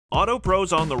Auto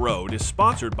Pros on the Road is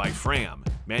sponsored by Fram,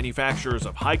 manufacturers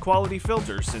of high-quality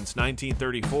filters since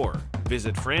 1934.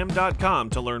 Visit fram.com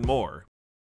to learn more.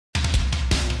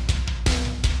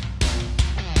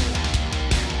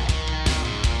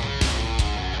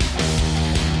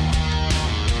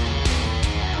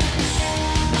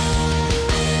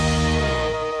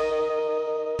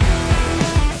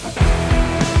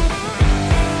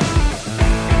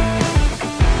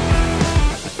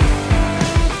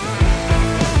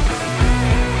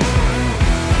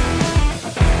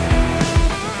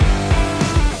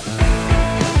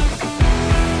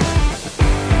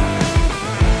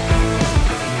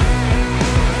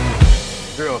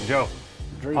 Joe,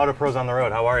 Drew. Auto Pros on the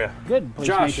Road, how are you? Good. Pleased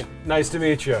Josh, to meet you. nice to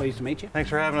meet you. Pleased to meet you. Thanks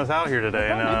for having us out here today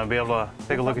No problem, and be able to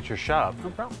take a look at your shop. No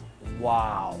problem.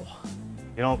 Wow.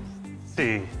 You don't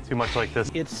see too much like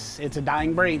this. It's a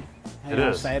dying breed. It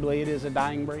is. Sadly, it is a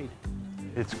dying breed.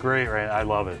 It's great, right? I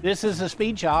love it. This is the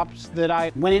speed shops that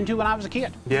I went into when I was a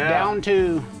kid. Yeah. Down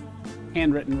to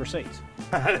handwritten receipts.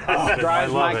 I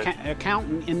Drives love my it.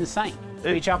 accountant insane.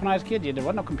 Speed shop when I was a kid, there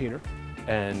wasn't no computer.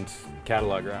 And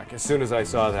catalog rack. As soon as I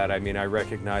saw that, I mean, I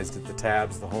recognized it, the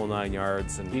tabs, the whole 9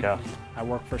 yards. And Yeah. I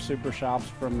worked for Super Shops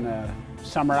from the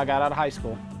summer I got out of high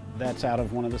school. That's out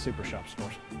of one of the Super Shop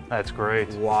stores. That's great.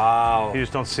 wow. You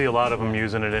just don't see a lot of them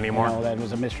using it anymore. You know,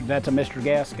 that's a Mr.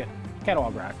 Gasket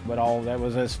catalog rack, but that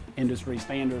was this industry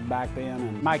standard back then.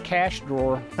 And my cash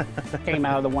drawer came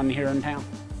out of the one here in town.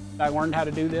 I learned how to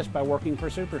do this by working for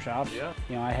Super Shops. Yeah.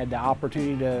 You know, I had the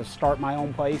opportunity to start my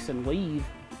own place and leave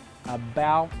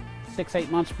about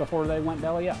 6-8 months before they went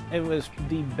belly up. It was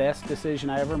the best decision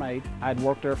I ever made. I'd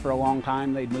worked there for a long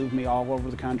time. They'd moved me all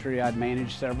over the country. I'd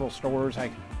managed several stores.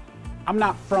 I'm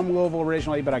not from Louisville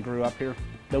originally, but I grew up here.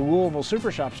 The Louisville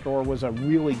Super Shop store was a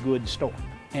really good store.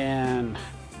 And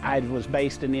I was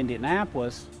based in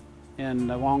Indianapolis, and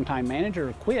the longtime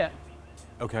manager quit,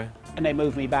 Okay. and they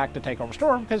moved me back to take over the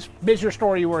store because busier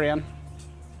store you were in,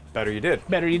 Better you did.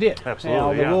 better you did. Absolutely, You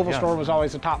know, the yeah, Louisville yeah. store was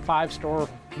always a top 5 store.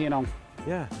 You know,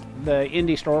 Yeah. the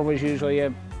Indy store was usually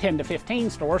a 10 to 15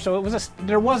 store, so it was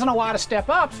there wasn't a lot of step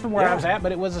ups from where I Yeah. was at,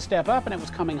 but it was a step up, and it was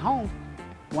coming home.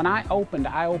 When I opened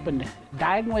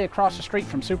diagonally across the street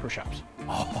from Super Shops.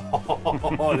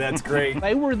 Oh, that's great.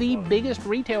 They were the biggest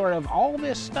retailer of all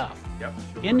this stuff Yep.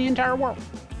 in the entire world.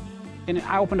 And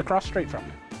I opened across the street from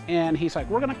him. And he's like,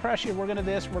 we're gonna crush you, we're gonna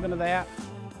this, we're gonna that.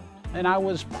 And I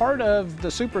was part of the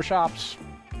Super Shops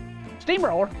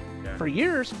steamroller for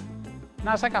years. And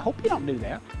I was like, I hope you don't do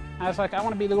that. I was like, I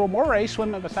wanna be the little moray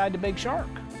swimming beside the big shark.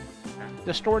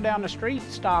 The store down the street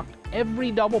stocked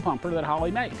every double pumper that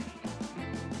Holly made.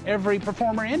 Every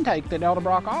performer intake that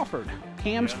Edelbrock offered.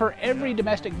 Cams for every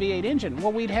domestic V8 engine.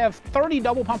 Well, we'd have 30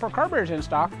 double pumper carburetors in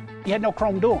stock. You had no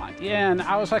chrome dual line. And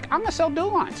I was like, I'm gonna sell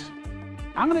dual lines.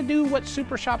 I'm gonna do what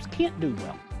Super Shops can't do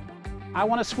well. I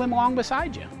wanna swim along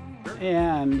beside you.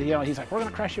 And you know, he's like, we're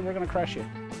gonna crush you, we're gonna crush you.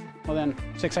 Well then,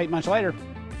 6-8 months later,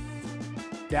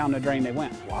 down the drain they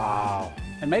went. Wow.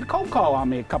 And made a cold call on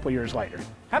me a couple years later.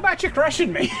 How about you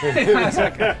crushing me?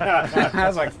 I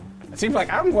was like, it seems like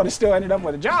I would have still ended up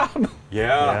with a job.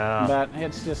 Yeah. But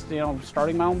it's just, you know,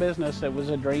 starting my own business, it was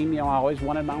a dream. You know, I always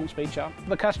wanted my own speed shop.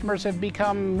 The customers have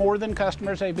become more than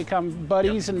customers. They've become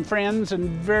buddies and friends, and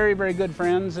very, very good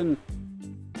friends. And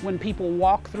when people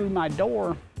walk through my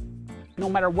door, no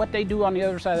matter what they do on the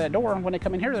other side of that door, when they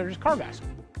come in here, they're just car guys.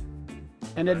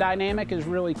 And the dynamic is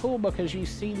really cool because you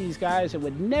see these guys that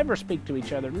would never speak to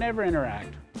each other, never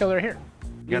interact, till they're here.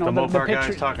 You got the Mopar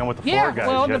guys talking with the Ford guys.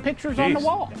 Well, You the got- picture's on the Jeez.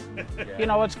 wall. You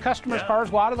know, it's customers' cars.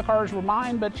 A lot of the cars were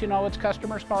mine, but you know, it's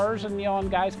customers' cars, and you know, and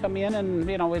guys come in, and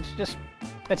you know, it's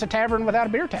a tavern without a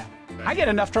beer tap. I get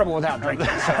enough trouble without drinking.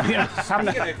 So, you know, I'm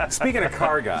not, Speaking of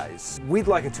car guys, we'd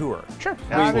like a tour. sure.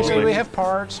 Absolutely. Obviously, we have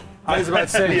parts. I was about to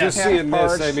say, just Yeah, seeing this,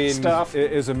 parts, I mean, stuff.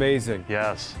 it is amazing.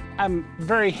 Yes. I'm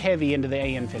very heavy into the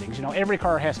AN fittings. You know, every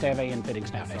car has to have AN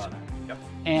fittings nowadays. Yep.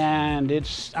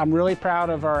 And I'm really proud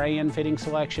of our AN fitting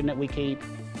selection that we keep.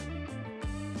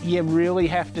 You really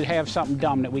have to have something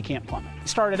dumb that we can't plummet.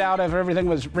 Started out of everything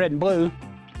was red and blue,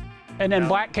 and then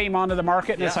black came onto the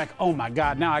market, and it's like, oh my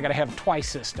God, now I gotta have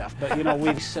twice this stuff. But you know,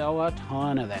 we sell a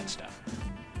ton of that stuff.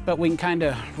 But we can kind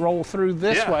of roll through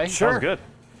this way. Sounds good.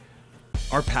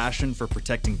 Our passion for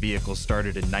protecting vehicles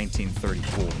started in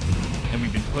 1934, and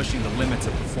we've been pushing the limits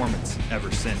of performance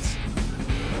ever since.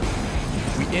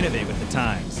 We innovate with the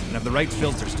times and have the right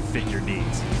filters to fit your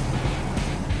needs.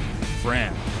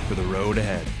 Fram for the road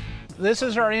ahead. This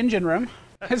is our engine room.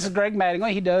 This is Greg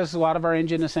Mattingly. He does a lot of our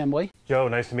engine assembly. Joe,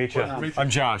 nice to meet you. I'm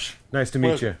Josh. Nice to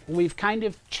meet you. We've kind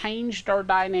of changed our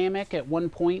dynamic. At one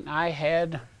point, I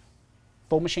had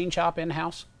full machine shop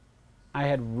in-house. I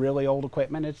had really old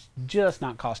equipment. It's just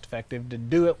not cost effective to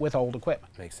do it with old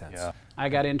equipment. Makes sense. Yeah. I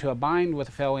got into a bind with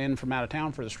a fellow in from out of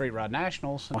town for the Street Rod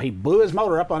Nationals. He blew his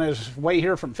motor up on his way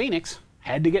here from Phoenix,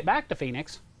 had to get back to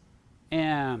Phoenix,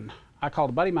 and I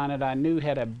called a buddy of mine that I knew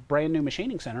had a brand new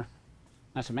machining center.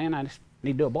 I said, man, I just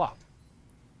need to do a block.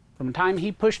 From the time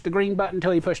he pushed the green button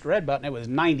until he pushed the red button, it was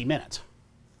 90 minutes.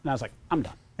 And I was like, I'm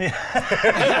done.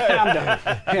 I'm done.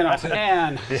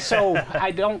 And so I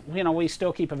don't, we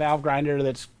still keep a valve grinder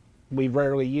that's we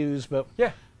rarely use, but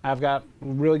I've got a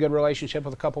really good relationship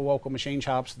with a couple local machine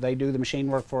shops. They do the machine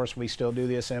work for us. We still do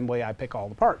the assembly. I pick all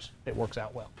the parts. It works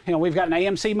out well. We've got an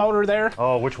AMC motor there.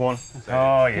 Oh, which one?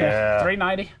 Oh, yeah.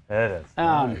 390. It is.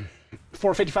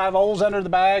 455 Olds under the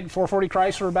bag, 440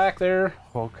 Chrysler back there.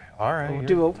 Okay. All right. You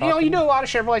do a lot of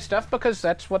Chevrolet stuff because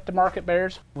that's what the market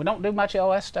bears. We don't do much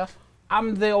LS stuff.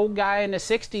 I'm the old guy in the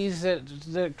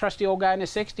 60s, the trusty old guy in the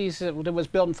 60s that was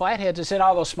building flatheads that said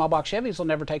all those small box Chevys will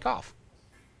never take off.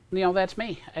 That's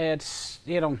me. It's,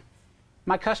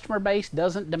 my customer base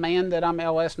doesn't demand that I'm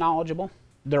LS knowledgeable.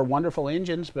 They're wonderful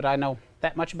engines, but I know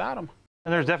that much about them.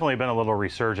 And there's definitely been a little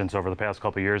resurgence over the past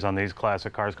couple of years on these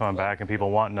classic cars coming back and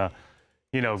people wanting to,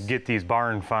 get these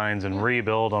barn finds and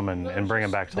rebuild them and bring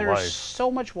them back to life. There's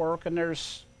so much work, and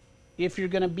if you're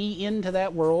going to be into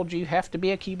that world, you have to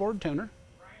be a keyboard tuner.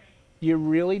 You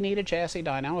really need a chassis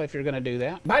dyno if you're going to do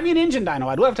that. Buy me an engine dyno.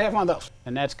 I'd love to have one of those.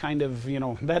 And that's kind of,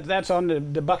 that's on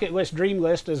the bucket list, dream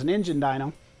list as an engine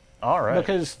dyno. All right.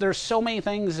 Because there's so many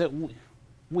things that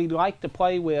we like to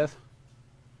play with,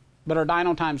 but our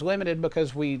dyno time's limited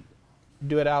because we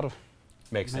do it out of...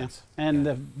 Makes sense. And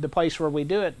the place where we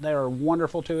do it, they're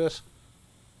wonderful to us.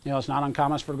 It's not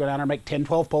uncommon for us to go down there and make 10,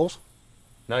 12 pulls.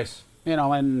 Nice.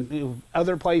 And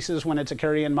other places when it's a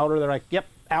carry-in motor, they're like, yep,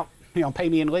 out, pay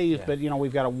me and leave. Yeah. But,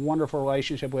 we've got a wonderful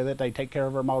relationship with it. They take care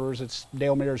of our motors. It's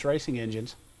Dale Mears Racing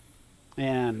engines.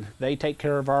 And they take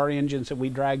care of our engines that we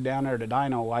drag down there to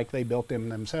dyno like they built them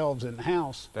themselves in the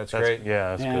house. That's great.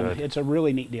 Yeah, that's good. It's a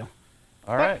really neat deal.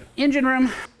 All right. Engine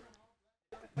room.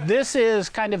 This is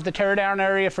kind of the teardown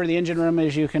area for the engine room,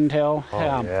 as you can tell. Oh,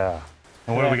 yeah.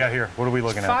 And what do we got here? What are we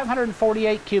looking at?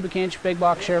 548 cubic inch big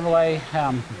block Chevrolet,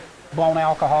 blown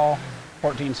alcohol,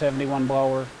 1471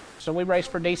 blower. So we race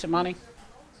for decent money.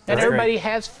 And everybody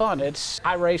has fun.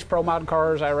 I raced pro mod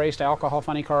cars. I raced alcohol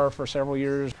funny car for several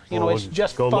years. It's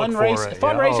just fun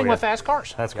racing with fast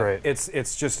cars. That's great.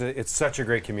 It's such a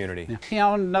great community.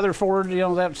 Yeah. Another Ford.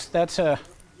 That's a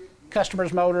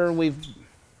customer's motor.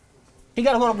 He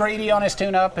got a little greedy on his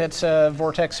tune-up. It's a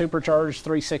Vortex Supercharged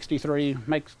 363.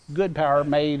 Makes good power.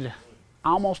 Made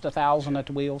almost 1,000 at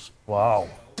the wheels. Wow.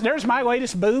 There's my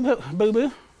latest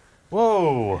boo-boo.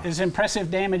 Whoa. It's impressive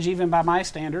damage even by my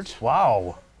standards.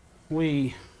 Wow.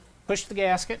 We pushed the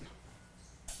gasket,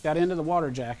 got into the water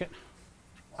jacket.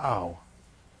 Wow.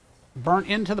 Burnt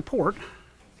into the port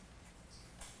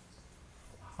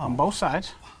on both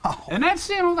sides. Wow. And that's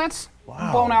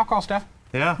blown alcohol stuff.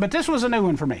 Yeah. But this was a new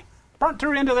one for me. Burnt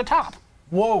through into the top.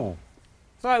 Whoa.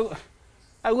 So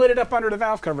I lit it up under the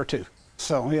valve cover too.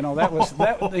 So that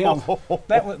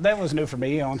was new for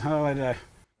me. I'd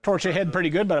torch the head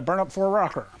pretty good, but I burnt up 4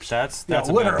 rocker arms. That's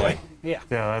literally. Yeah.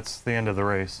 Yeah, that's the end of the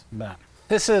race. But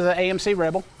this is an AMC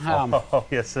Rebel.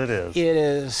 Yes, it is. It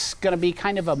is going to be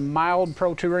kind of a mild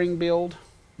pro touring build.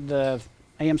 The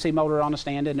AMC motor on the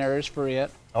stand in there is for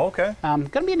it. Okay. Going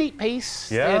to be a neat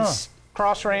piece. Yeah. It's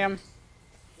cross ram,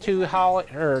 two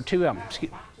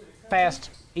fast,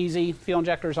 easy fuel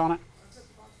injectors on it.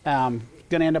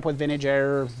 Going to end up with vintage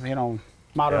air,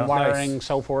 modern wiring,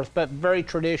 so forth, but very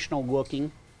traditional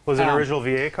looking. Was it an original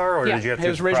V8 car, or did you have to? It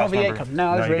was original V8 car.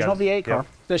 No, it was original V8 car. Yep.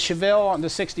 The Chevelle, the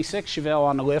 '66 Chevelle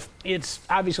on the lift, it's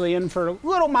obviously in for a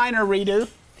little minor redo.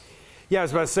 Yeah, I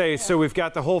was about to say. So we've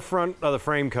got the whole front of the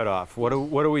frame cut off. What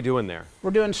are we doing there?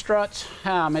 We're doing struts.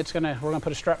 We're gonna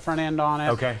put a strut front end on it.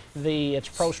 Okay. It's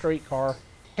a pro street car.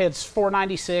 It's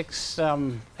 496,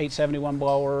 871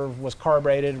 blower, was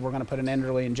carbureted. We're going to put an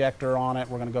Enderley injector on it.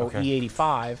 We're going to go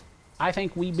E85. I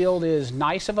think we build as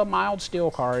nice of a mild steel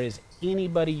car as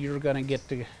anybody you're going to get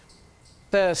to.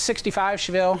 The 65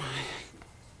 Chevelle,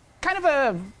 kind of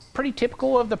a pretty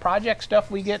typical of the project stuff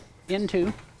we get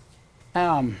into.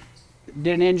 Did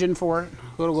an engine for it,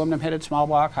 little aluminum headed small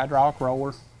block, hydraulic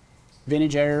roller,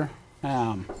 vintage air.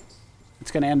 It's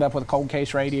going to end up with a cold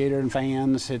case radiator and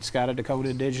fans. It's got a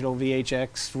Dakota digital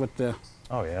VHX with the...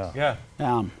 Oh, yeah.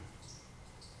 Yeah.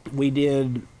 We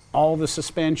did all the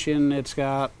suspension. It's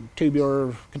got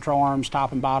tubular control arms,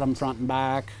 top and bottom, front and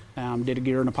back. Did a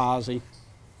gear and a posi.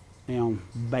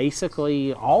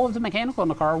 Basically, all of the mechanical in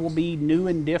the car will be new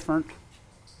and different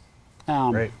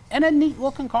Great. And a neat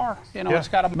looking car. You know, Yeah. it's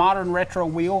got a modern retro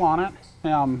wheel on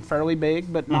it, fairly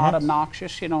big, but not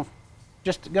obnoxious. You know,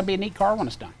 just gonna be a neat car when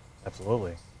it's done.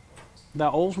 Absolutely. The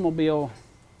Oldsmobile,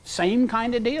 same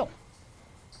kind of deal.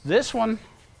 This one,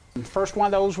 first one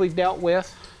of those we've dealt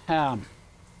with. You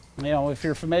know, if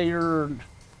you're familiar,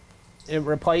 it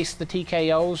replaced the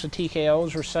TKOs. The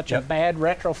TKOs are such a bad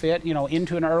retrofit. You know,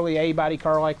 into an early A-body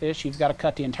car like this, you've got to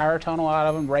cut the entire tunnel out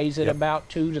of them, raise it about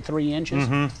 2 to 3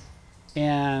 inches.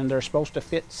 And they're supposed to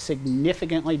fit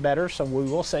significantly better, so we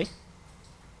will see.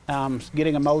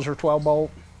 Getting a Moser 12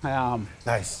 bolt.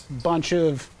 Nice. Bunch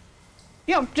of,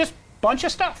 you know, just bunch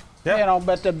of stuff. Yeah. You know,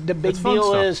 but the big It's fun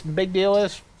deal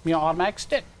is, you know, automatic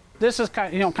stick. This is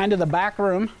kind of the back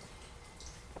room.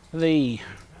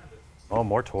 Oh,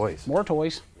 more toys. More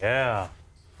toys. Yeah.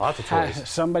 Lots of toys.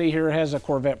 Somebody here has a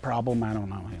Corvette problem. I don't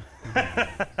know.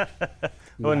 It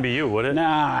wouldn't be you, would it?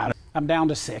 Nah, I'm down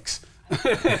to 6.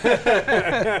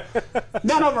 None of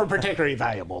them are particularly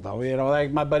valuable, though. You know,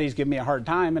 like my buddies give me a hard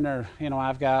time, and they're, you know,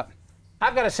 I've got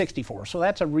a 64, so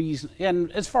that's a reason.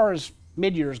 And as far as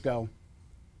mid-years go,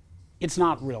 it's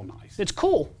not real nice. It's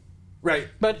cool, Right.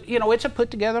 but you know, it's a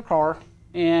put-together car,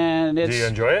 and it's. Do you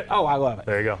enjoy it? Oh, I love it.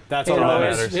 There you go. That's You all know, that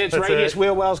it's matters. it's That's radius it.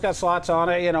 wheel wells, got slots on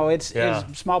it. You know, it's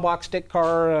small block stick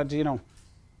car. You know,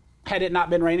 had it not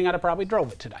been raining, I'd have probably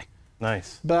drove it today.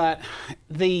 Nice. But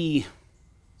the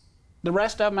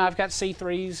rest of them, I've got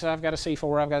C3s, I've got a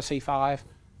C4, I've got a C5,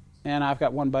 and I've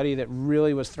got one buddy that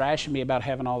really was thrashing me about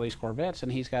having all these Corvettes,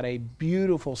 and he's got a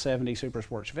beautiful 70 Super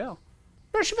Sport Chevelle.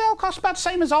 Their Chevelle costs about the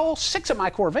same as all 6 of my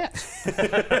Corvettes.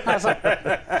 I was like,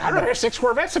 I'd rather have 6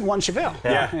 Corvettes than 1 Chevelle.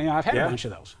 Yeah. You know, I've had a bunch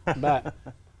of those. But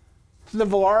the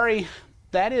Volare,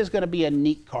 that is going to be a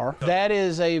neat car. That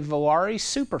is a Volare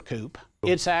Super Coupe.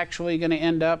 It's actually going to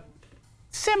end up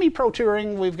semi-pro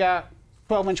touring. We've got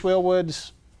 12-inch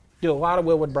wheelwoods, do a lot of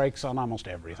wheelwood brakes on almost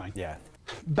everything. Yeah.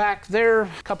 Back there,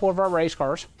 a couple of our race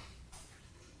cars.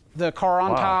 The car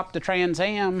on top, the Trans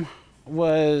Am,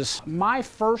 was my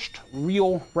first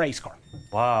real race car.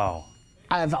 Wow.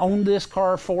 I've owned this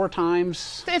car 4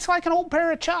 times. It's like an old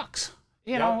pair of Chucks.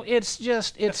 You know, it's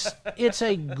just, it's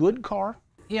a good car.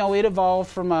 You know, it evolved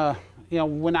from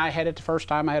when I had it the first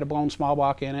time, I had a blown small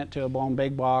block in it to a blown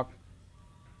big block.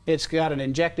 It's got an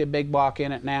injected big block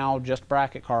in it now, just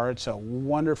bracket car. It's a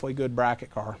wonderfully good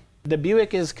bracket car. The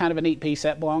Buick is kind of a neat piece.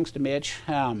 That belongs to Mitch.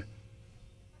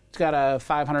 It's got a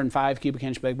 505 cubic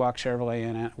inch big block Chevrolet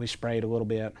in it. We sprayed a little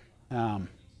bit.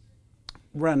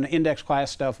 Run index class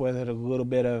stuff with it, a little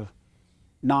bit of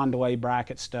non-delay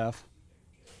bracket stuff.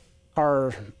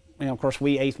 Car, you know, of course,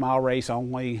 we 8th mile race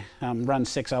only, run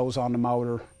 6.0s on the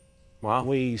motor. Wow.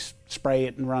 We spray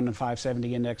it and run the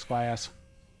 570 index class.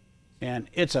 And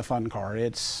it's a fun car.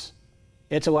 It's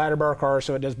a ladder bar car,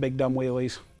 so it does big dumb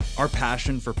wheelies. Our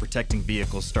passion for protecting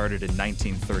vehicles started in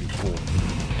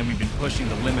 1934, and we've been pushing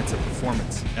the limits of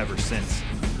performance ever since.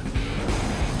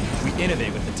 We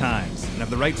innovate with the times and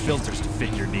have the right filters to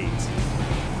fit your needs.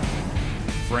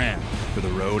 Fram for the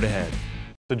road ahead.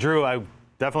 So Drew, I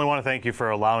definitely want to thank you for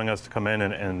allowing us to come in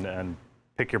and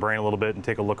pick your brain a little bit and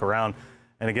take a look around.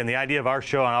 And again, the idea of our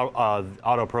show on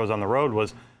Auto Pros on the Road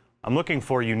was I'm looking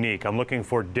for unique. I'm looking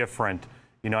for different.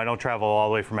 You know, I don't travel all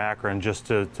the way from Akron just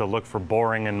to look for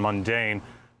boring and mundane.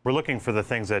 We're looking for the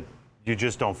things that you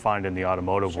just don't find in the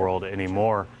automotive world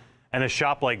anymore. And a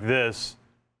shop like this,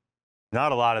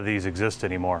 not a lot of these exist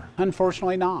anymore.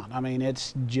 Unfortunately not. I mean,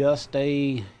 it's just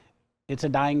it's a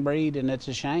dying breed, and it's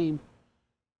a shame.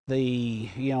 The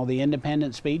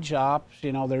independent speed shops,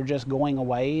 you know, they're just going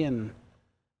away, and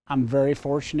I'm very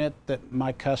fortunate that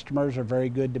my customers are very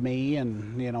good to me,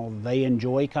 and, you know, they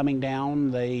enjoy coming down.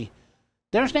 They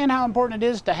understand how important it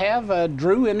is to have a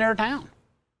Drew in their town.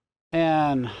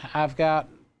 And I've got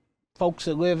folks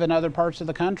that live in other parts of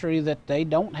the country that they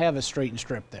don't have a street and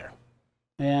strip there.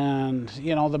 And,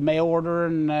 you know, the mail order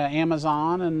and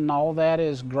Amazon and all that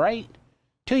is great.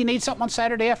 Till you need something on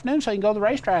Saturday afternoon so you can go to the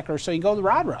racetrack or so you can go to the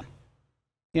rod run.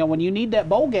 You know, when you need that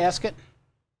bowl gasket,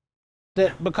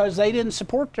 that because they didn't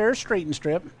support their street and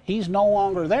strip, he's no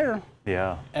longer there.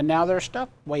 Yeah. And now they're stuck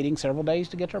waiting several days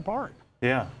to get their part.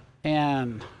 Yeah.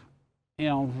 And, you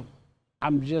know,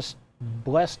 I'm just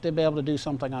blessed to be able to do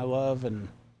something I love and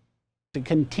to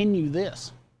continue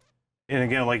this. And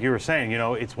again, like you were saying, you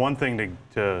know, it's one thing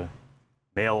to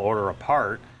mail order a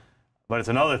part, but it's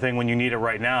another thing when you need it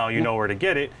right now, you know where to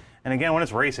get it. And again, when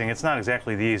it's racing, it's not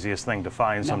exactly the easiest thing to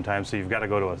find sometimes, so you've got to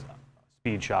go to a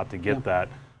speed shop to get that.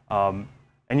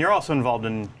 And you're also involved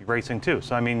in racing too.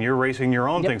 So I mean, you're racing your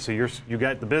own thing. So you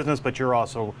got the business, but you're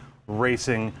also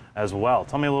racing as well.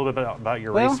 Tell me a little bit about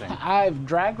your Well, racing. I've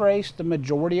drag raced the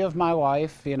majority of my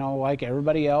life. You know, like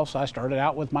everybody else, I started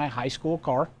out with my high school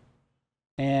car.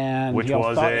 And Which you know,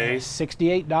 was a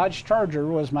 68 Dodge Charger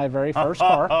was my very first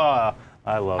car.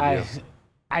 I love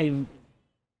you.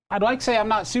 I'd like to say I'm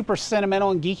not super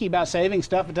sentimental and geeky about saving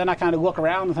stuff, but then I kind of look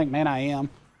around and think, man, I am.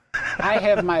 I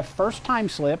have my first time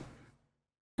slip,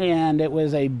 and it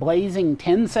was a blazing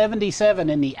 1077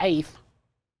 in the 8th.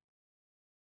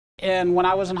 And when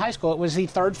I was in high school, it was the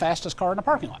 3rd fastest car in the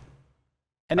parking lot.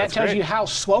 And that tells you how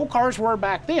slow cars were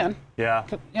back then. Yeah.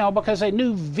 You know, because a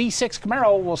new V6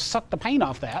 Camaro will suck the paint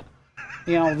off that.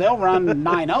 You know, they'll run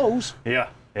 9.0s. Yeah,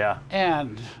 yeah.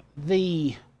 And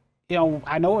you know,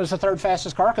 I know it was the 3rd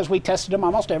fastest car because we tested them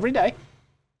almost every day.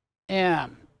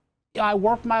 And I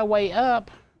worked my way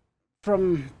up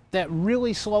from that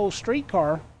really slow street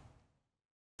car,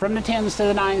 from the 10s to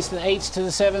the 9s to the 8s to the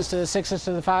 7s to the 6s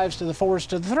to the 5s to the 4s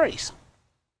to the 3s.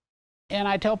 And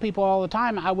I tell people all the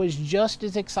time, I was just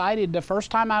as excited the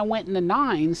first time I went in the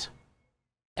 9s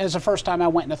as the first time I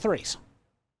went in the 3s.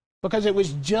 Because it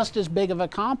was just as big of an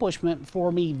accomplishment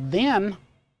for me then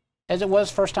as it was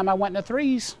first time I went in the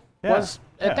 3s was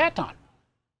at that time.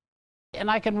 And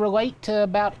I can relate to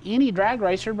about any drag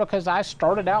racer because I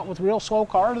started out with real slow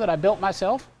cars that I built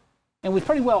myself. And we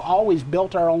pretty well always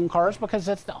built our own cars because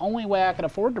that's the only way I could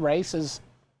afford to race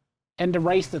and to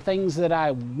race the things that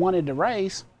I wanted to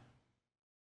race.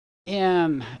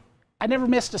 And I never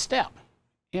missed a step.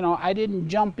 You know, I didn't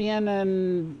jump in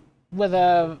and with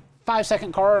a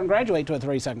 5-second car and graduate to a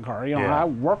 3-second car. You know, I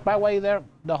worked my way there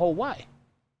the whole way.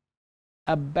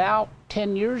 About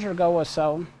 10 years ago or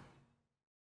so,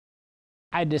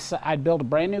 I built a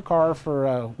brand new car for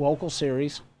a local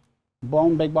series,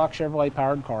 blown big block Chevrolet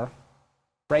powered car.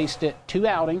 Raced it 2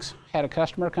 outings, had a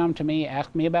customer come to me,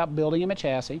 ask me about building him a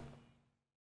chassis.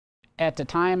 At the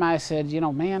time, I said, you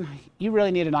know, man, you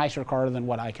really need a nicer car than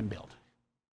what I can build.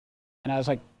 And I was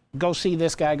like, go see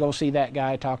this guy, go see that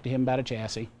guy, talk to him about a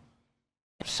chassis.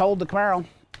 Sold the Camaro.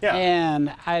 Yeah.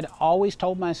 And I'd always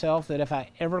told myself that if I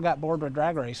ever got bored with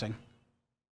drag racing,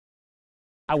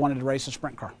 I wanted to race a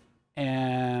sprint car.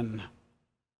 And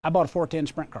I bought a 410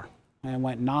 sprint car and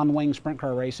went non-wing sprint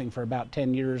car racing for about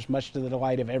 10 years, much to the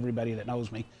delight of everybody that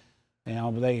knows me. You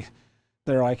know,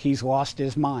 they're like, he's lost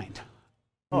his mind.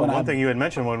 Oh, one thing you had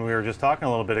mentioned when we were just talking a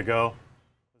little bit ago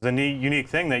was a neat, unique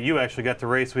thing that you actually got to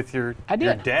race with your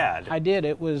dad. I did.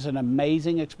 It was an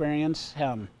amazing experience.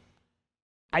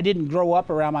 I didn't grow up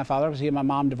around my father because he and my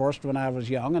mom divorced when I was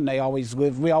young, and we always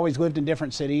lived in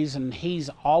different cities, and he's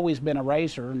always been a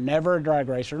racer, never a drag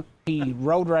racer. He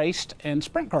road raced and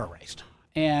sprint car raced.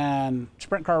 And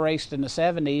sprint car raced in the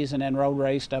 70s and then road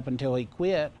raced up until he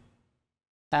quit.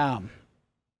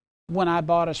 When I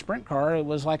bought a sprint car, it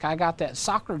was like I got that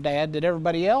soccer dad that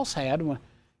everybody else had.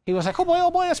 He was like,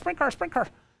 oh boy, a sprint car.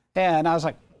 And I was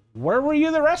like, where were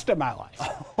you the rest of my life?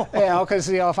 You know, because,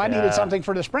 you know, if I needed something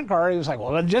for the sprint car, he was like,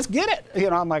 well, then just get it. You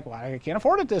know, I'm like, well, I can't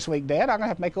afford it this week, Dad. I'm going to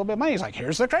have to make a little bit of money. He's like,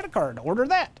 here's the credit card. Order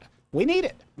that. We need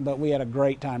it. But we had a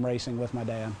great time racing with my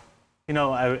dad. You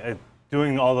know,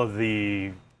 doing all of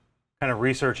the kind of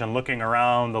research and looking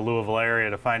around the Louisville area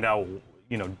to find out,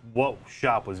 you know, what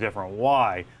shop was different,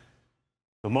 why.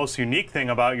 The most unique thing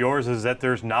about yours is that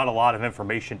there's not a lot of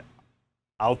information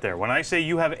out there. When I say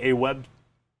you have a web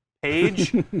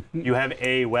page, you have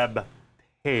a web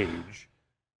page.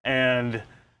 And,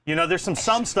 you know, there's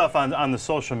some stuff on the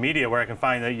social media where I can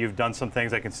find that you've done some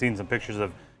things. I can see some pictures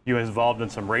of you involved in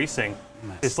some racing.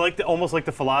 Nice. It's like almost like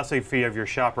the philosophy of your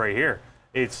shop right here.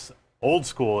 It's old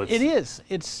school. It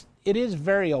is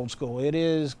very old school. It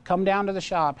is come down to the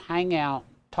shop, hang out,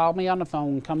 talk me on the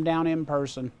phone, come down in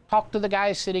person, talk to the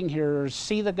guy sitting here,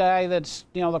 see the guy that's,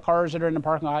 you know, the cars that are in the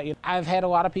parking lot. I've had a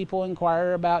lot of people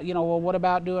inquire about, you know, well, what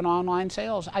about doing online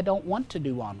sales? I don't want to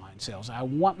do online sales. I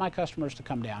want my customers to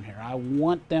come down here. I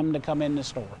want them to come in the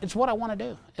store. It's what I want to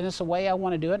do, and it's the way I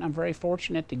want to do it, and I'm very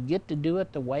fortunate to get to do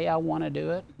it the way I want to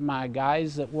do it. My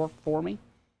guys that work for me,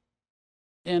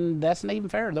 and that's not even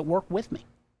fair, that work with me.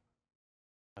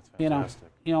 That's fantastic.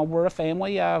 You know, we're a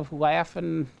family. I laugh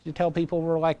and tell people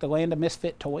we're like the land of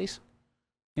misfit toys.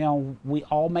 You know, we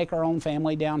all make our own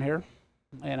family down here,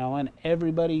 you know, and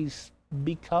everybody's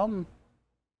become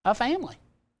a family.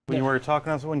 When you were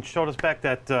talking, when you showed us back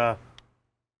that the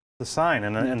sign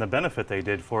and the benefit they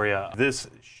did for you, this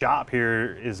shop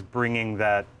here is bringing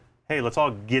that, hey, let's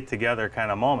all get together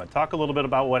kind of moment. Talk a little bit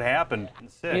about what happened.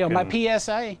 You know, my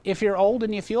PSA, if you're old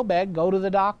and you feel bad, go to the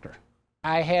doctor.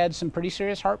 I had some pretty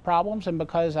serious heart problems, and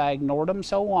because I ignored them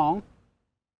so long,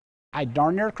 I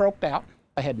darn near croaked out.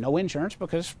 I had no insurance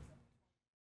because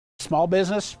Small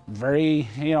business, very,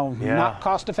 not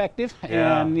cost effective,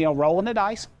 and, rolling the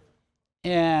dice.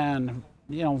 And,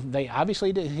 they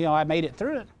obviously did, I made it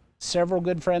through it. Several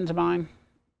good friends of mine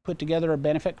put together a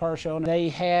benefit car show. And they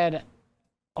had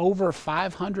over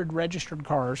 500 registered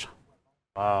cars.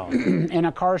 Wow. In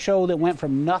a car show that went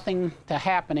from nothing to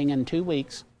happening in 2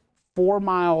 weeks, 4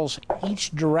 miles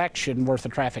each direction worth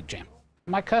of traffic jam.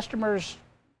 My customers,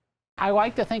 I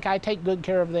like to think I take good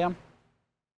care of them,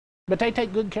 but they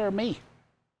take good care of me.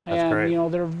 That's and,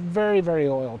 great. they're very, very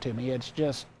loyal to me. It's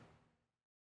just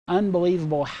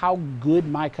unbelievable how good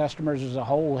my customers as a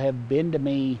whole have been to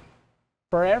me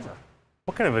forever.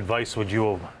 What kind of advice would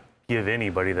you give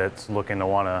anybody that's looking to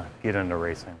want to get into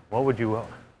racing?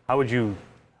 How would you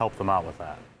help them out with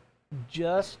that?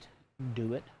 Just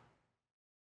do it.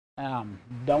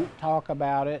 Don't talk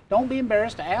about it. Don't be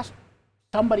embarrassed to ask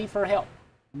somebody for help.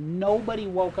 Nobody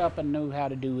woke up and knew how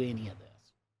to do any of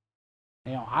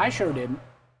this. I sure didn't.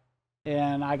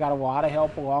 And I got a lot of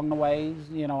help along the ways,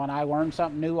 and I learned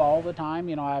something new all the time.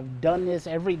 I've done this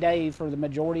every day for the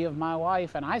majority of my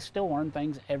life, and I still learn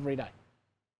things every day.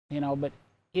 But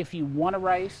if you want to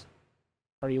race,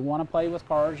 or you want to play with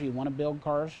cars, you want to build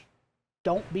cars,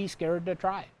 don't be scared to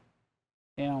try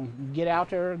it. Get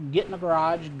out there, get in the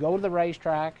garage, go to the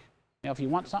racetrack. If you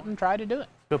want something, try to do it.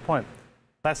 Good point.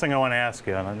 Last thing I want to ask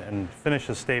you, and finish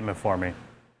the statement for me.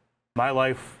 My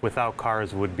life without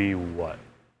cars would be what?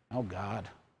 Oh, God.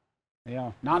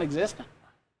 Non-existent.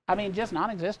 I mean, just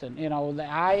non-existent.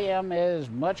 I am as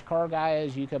much car guy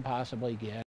as you could possibly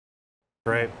get.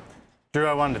 Great. Drew,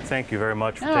 I wanted to thank you very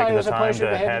much for taking the time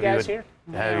to have you guys here.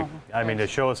 To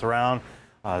show us around,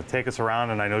 take us around,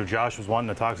 and I know Josh was wanting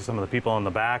to talk to some of the people in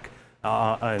the back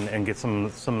and get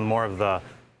some more of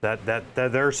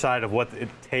their side of what it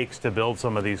takes to build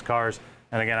some of these cars.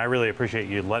 And again, I really appreciate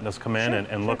you letting us come in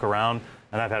and look around.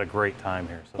 And I've had a great time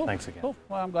here, so thanks again. Cool.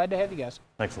 Well, I'm glad to have you guys.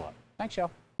 Thanks a lot. Thanks,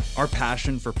 y'all. Our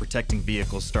passion for protecting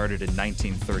vehicles started in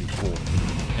 1934,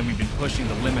 and we've been pushing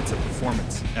the limits of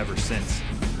performance ever since.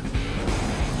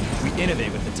 We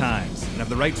innovate with the times and have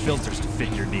the right filters to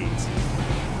fit your needs.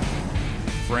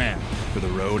 Fram for the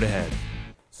road ahead.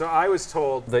 So I was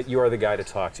told that you are the guy to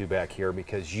talk to back here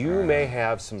because you may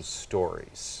have some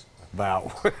stories.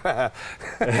 About.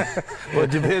 Well,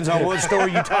 it depends on what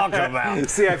story you're talking about.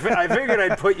 See, I figured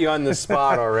I'd put you on the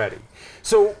spot already.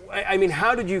 So, I mean,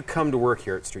 how did you come to work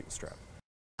here at Street and Strap?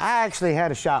 I actually had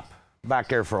a shop back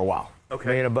there for a while.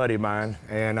 Okay. Me and a buddy of mine,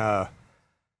 and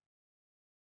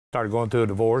started going through a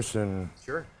divorce and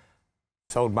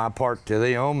sold my part to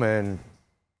them and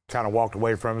kind of walked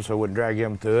away from it so I wouldn't drag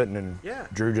him through it. And then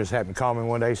Drew just happened to call me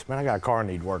one day. He said, "Man, I got a car I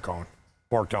need worked on."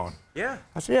 Yeah.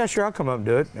 I said, "Yeah, sure, I'll come up and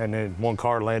do it." And then one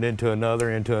car landed into another.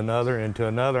 And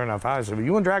I said, "Well,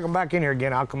 you want to drag them back in here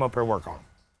again? I'll come up here and work on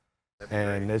them."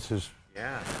 And this is,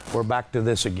 we're back to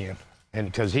this again. And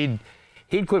because he'd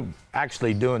quit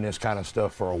actually doing this kind of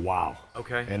stuff for a while.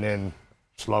 Okay. And then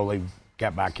slowly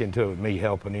got back into it with me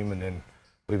helping him. And then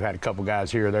we've had a couple guys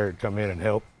here or there come in and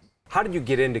help. How did you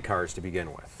get into cars to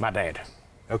begin with? My dad.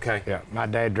 Okay. Yeah, my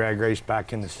dad drag raced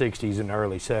back in the 60s and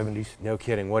early 70s. No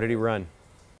kidding. What did he run?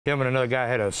 Him and another guy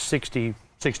had a 66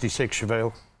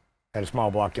 Chevelle, had a small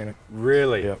block in it.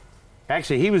 Really? Yep.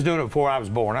 Actually, he was doing it before I was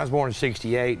born. I was born in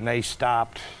 68, and they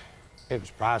stopped. I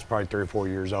was probably 3 or 4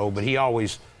 years old, but he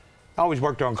always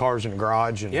worked on cars in the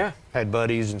garage and had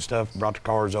buddies and stuff, brought the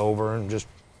cars over and just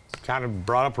kind of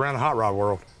brought up around the hot rod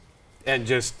world. And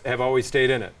just have always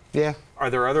stayed in it? Yeah. Are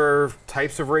there other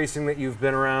types of racing that you've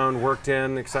been around, worked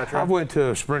in, etc.? I went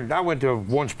to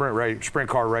one sprint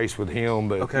car race with him,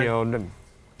 but then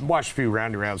watched a few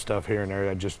round stuff here and there.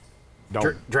 I just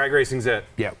don't. Drag racing's it.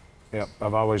 Yep.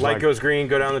 I've always light goes green,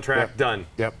 go down the track, done.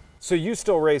 Yep. So you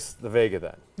still race the Vega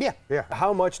then? Yeah.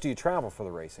 How much do you travel for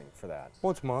the racing for that?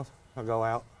 Once a month, I'll go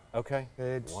out. Okay.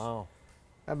 Wow.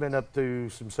 I've been up to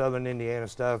some southern Indiana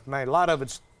stuff. Man, a lot of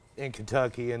it's in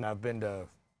Kentucky, and I've been to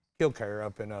Killcare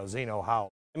up in Zeno Hall.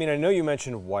 I mean, I know you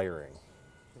mentioned wiring.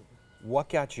 What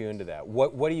got you into that?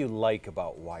 What do you like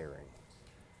about wiring?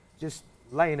 Just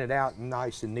laying it out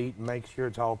nice and neat and make sure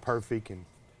it's all perfect and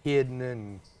hidden,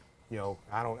 and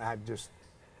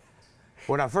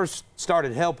when I first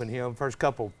started helping him, first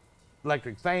couple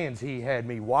electric fans he had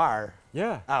me wire.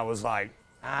 Yeah. I was like,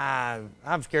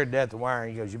 I'm scared to death of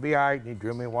wiring. He goes, "You'll be all right." And he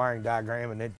drew me a wiring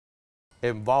diagram, and it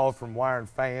involved from wiring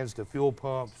fans to fuel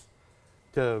pumps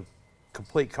to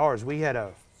complete cars. We had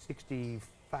a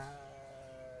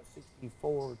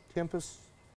 64 Tempest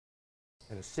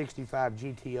and a 65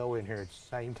 GTO in here at the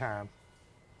same time.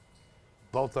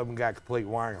 Both of them got complete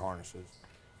wiring harnesses.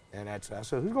 And I said,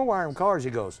 "Who's gonna wire them cars?" He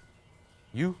goes,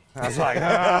 You? I was like,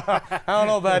 I don't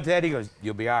know about that. He goes,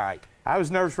 you'll be all right. I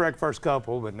was nervous wreck first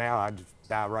couple, but now I just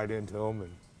dive right into them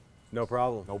and No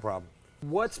problem. no problem.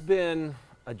 What's been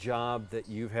a job that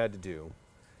you've had to do,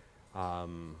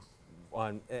 and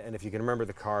if you can remember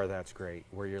the car, that's great,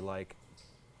 where you're like,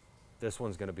 this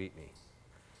one's going to beat me?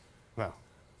 No,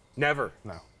 Never.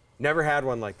 no, Never had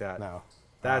one like that. no.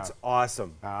 That's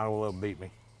awesome. I don't let them beat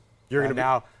me. You're going to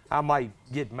now. I might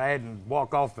get mad and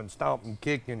walk off and stomp and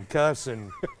kick and cuss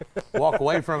and walk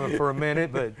away from it for a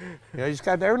minute, but you just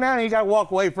got every now and then you got to walk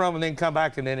away from it and then come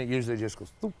back, and then it usually just goes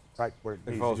right where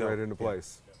it falls right into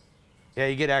place. Yeah,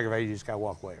 you get aggravated, you just got to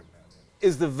walk away every now and then.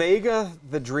 Is the Vega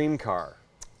the dream car?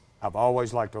 I've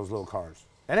always liked those little cars.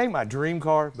 It ain't my dream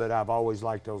car, but I've always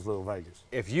liked those little Vegas.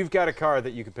 If you've got a car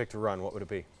that you could pick to run, what would it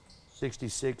be?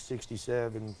 66,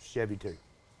 67 Chevy 2.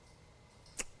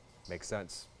 Makes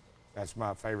sense. That's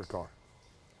my favorite car.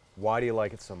 Why do you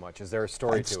like it so much? Is there a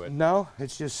story to it? No,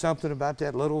 it's just something about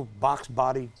that little box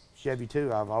body Chevy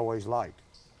 2 I've always liked.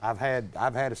 I've had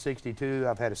a 62,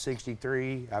 I've had a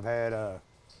 63, I've had a,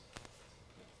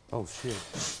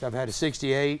 I've had a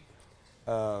 68,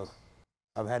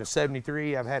 I've had a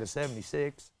 73, I've had a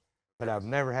 76, but I've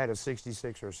never had a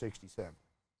 66 or a 67.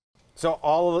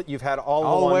 So you've had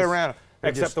all the ones, way around.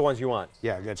 except the ones you want?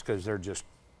 Yeah, that's because they're just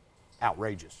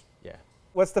outrageous. Yeah.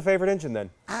 What's the favorite engine then?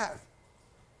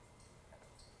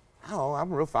 Oh,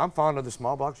 I'm fond of the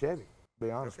small block Chevy, to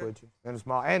be honest with you. And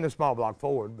the small block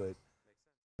Ford, but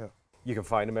yeah. You can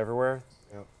find them everywhere.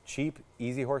 Yep. Cheap,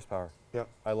 easy horsepower. Yep.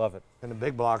 I love it. And the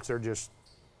big blocks are just,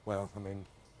 well, I mean,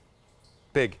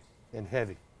 Big. and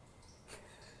heavy.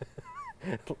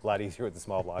 A lot easier with the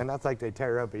small block. And I think they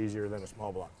tear up easier than a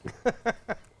small block.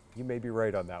 You may be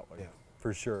right on that one. Yeah.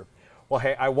 For sure. Well,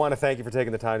 hey, I want to thank you for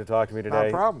taking the time to talk to me today.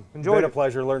 No problem. Enjoyed Been a it.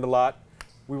 pleasure. Learned a lot.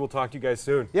 We will talk to you guys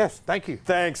soon. Yes, thank you.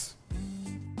 Thanks.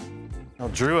 Well,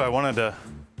 Drew, I wanted to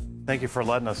thank you for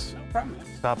letting us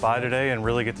stop by today and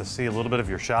really get to see a little bit of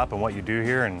your shop and what you do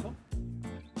here. And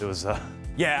it was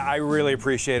Yeah, I really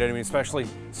appreciate it. I mean, especially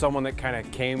someone that kind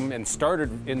of came and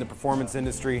started in the performance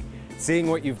industry, seeing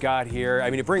what you've got here. I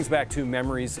mean, it brings back two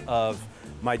memories of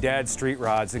my dad's street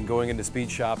rods and going into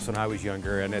speed shops when I was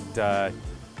younger. And it,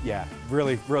 yeah,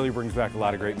 really brings back a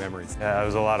lot of great memories. Yeah, it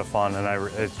was a lot of fun,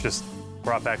 and it just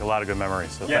brought back a lot of good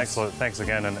memories. So Yes. thanks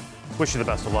again, and wish you the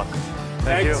best of luck.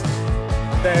 Thank Thanks.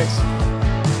 you. Thanks.